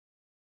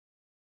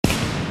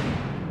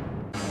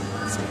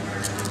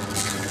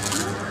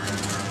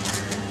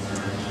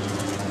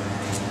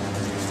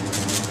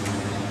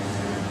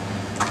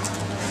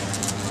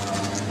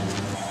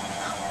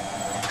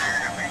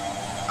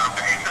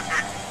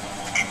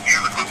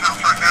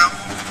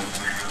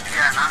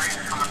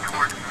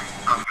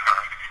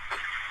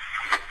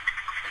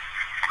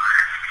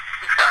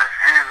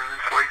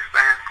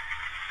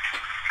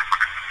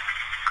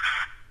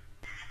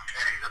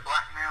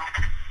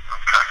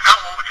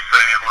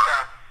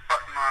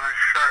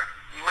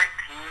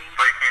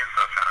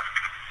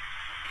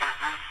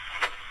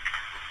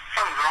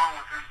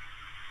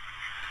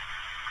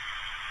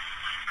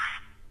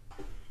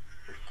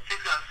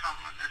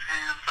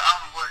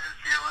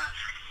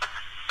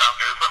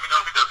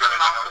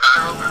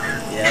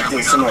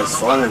like somebody's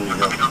following me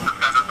though.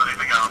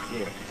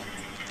 Yeah.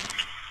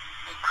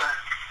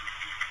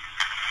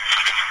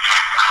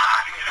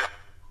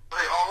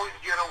 They always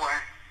get away.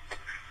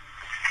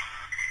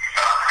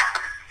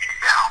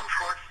 Down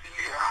towards the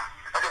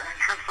other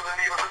entrance of the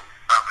neighborhood.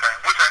 Okay.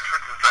 Which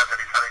entrance is that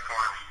he's heading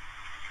towards?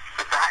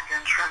 The back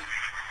entrance.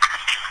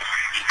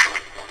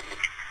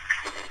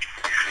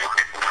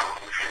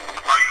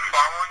 Are you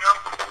following him?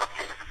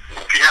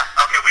 Yeah.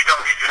 Okay, we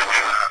don't need you to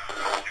do that.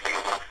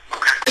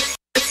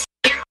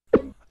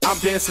 I'm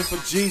dancing for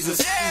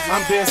Jesus,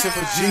 I'm dancing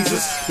for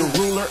Jesus, the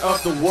ruler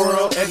of the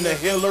world and the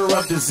healer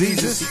of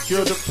diseases. He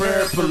cured the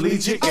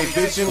paraplegic, gave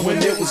vision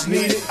when it was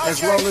needed.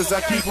 As long as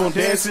I keep on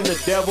dancing, the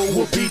devil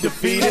will be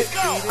defeated.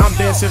 I'm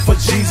dancing for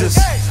Jesus,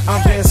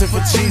 I'm dancing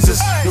for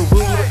Jesus, the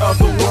ruler of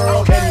the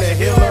world and the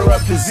healer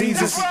of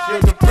diseases. He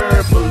cured the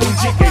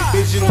paraplegic, gave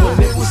vision when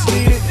it was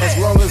needed. As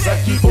long as I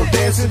keep on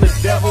dancing, the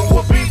devil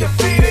will be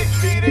defeated.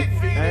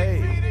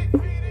 Hey.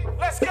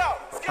 Let's go.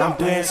 I'm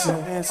dancing.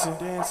 Need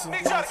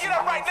y'all to get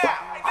up right now.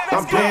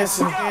 I'm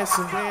dancing. Hey, let's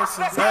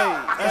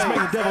make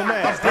the devil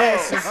mad. I'm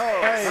dancing.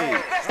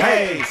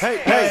 Hey.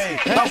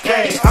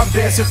 Okay, I'm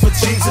dancing for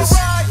Jesus.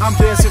 I'm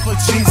dancing for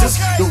Jesus,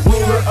 the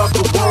ruler of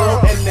the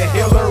world and the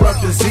healer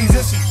of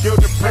diseases. He cured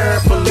the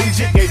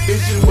paraplegic, gave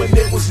vision when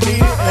it was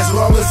needed. As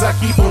long as I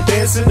keep on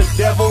dancing, the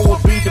devil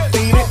will be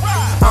defeated.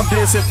 I'm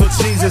dancing for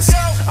Jesus.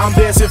 I'm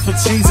dancing for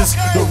Jesus,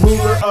 the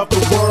ruler of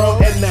the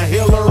world and the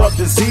healer of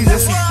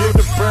diseases. He cured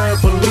the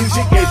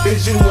paraplegic, gave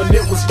vision when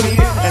it was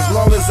needed. As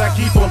long as I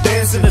keep on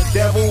dancing, the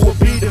devil will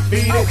be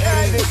defeated.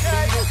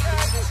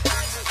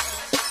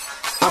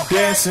 I'm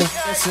dancing.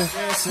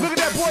 Look at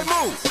that boy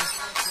move.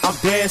 I'm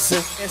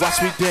dancing.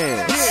 Watch me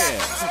dance.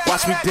 Yeah.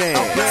 Watch me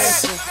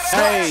dance.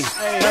 Hey.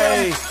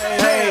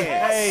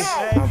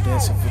 I'm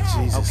dancing for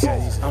Jesus.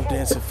 I'm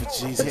dancing for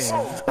Jesus.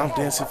 I'm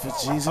dancing for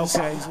Jesus.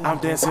 I'm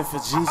dancing for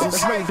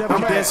Jesus.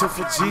 I'm dancing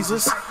for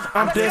Jesus.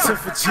 I'm dancing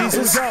for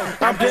Jesus.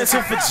 I'm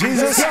dancing for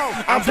Jesus.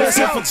 I'm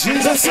dancing for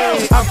Jesus.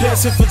 I'm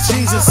dancing for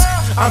Jesus.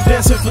 I'm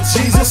dancing for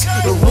Jesus,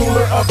 the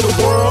ruler of the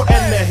world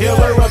and the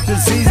healer of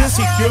diseases.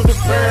 He cured the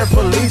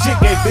paraplegic,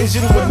 gave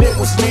vision when it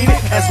was needed.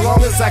 As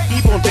long as I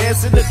keep on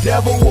dancing, the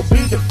devil will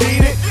be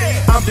defeated.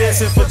 I'm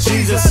dancing for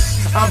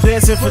Jesus. I'm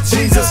dancing for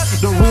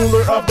Jesus, the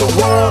ruler of the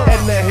world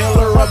and the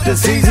healer of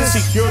diseases.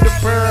 He cured the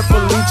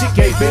paraplegic,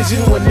 gave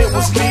vision when it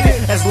was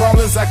needed. As long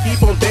as I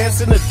keep on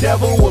dancing, the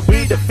devil will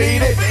be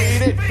defeated.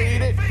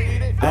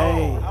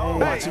 Hey, I'm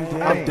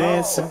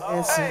dancing.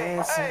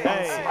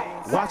 Hey,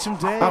 watch him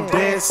dance. I'm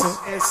dancing.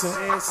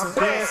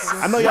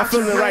 I know y'all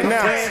feeling it right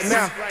now.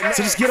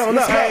 So just get on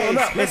up.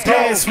 Let's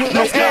dance with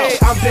me. Hey,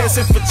 I'm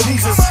dancing for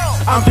Jesus.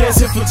 I'm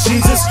dancing for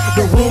Jesus,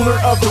 the ruler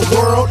of the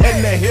world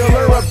and the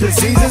healer of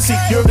diseases. He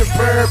cured the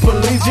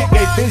paraplegic,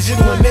 gave vision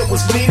when it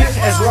was needed.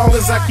 As long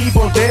as I keep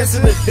on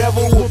dancing, the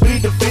devil will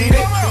be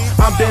defeated.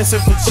 I'm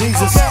dancing for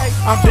Jesus.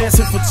 I'm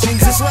dancing for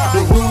Jesus,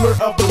 the ruler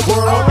of the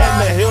world and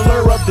the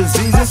healer of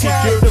diseases. He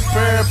cured the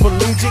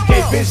paraplegic,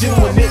 gave vision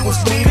when it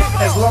was needed.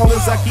 As long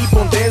as I keep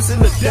on dancing,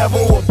 the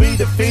devil will be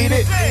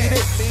defeated.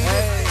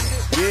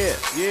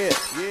 Yeah.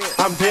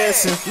 I'm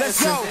dancing.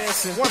 Let's go.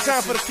 One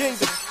time for the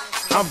kingdom.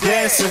 I'm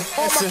dancing.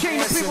 All my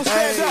kingdom people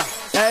stand up.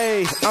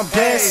 Hey, I'm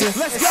dancing.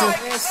 Let's go.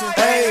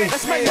 Hey,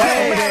 Let's make the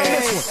devil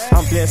dance.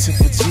 I'm dancing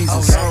for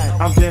Jesus.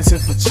 I'm dancing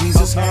for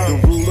Jesus, the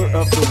ruler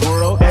of the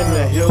world and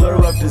the healer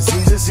of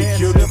diseases. He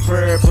cured the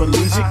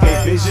paraplegic,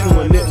 gave vision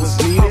when it was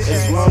needed.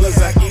 As long as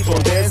I keep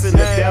on dancing,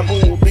 the devil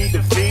will be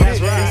defeated.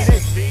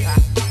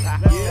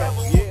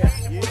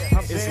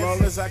 As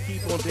long as I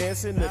keep on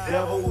dancing, the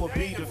devil will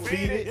be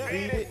defeated.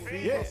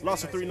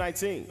 Lawson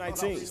 319.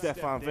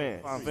 Stephon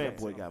Vann. That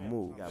boy got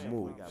moved. That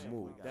boy got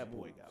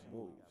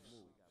moved.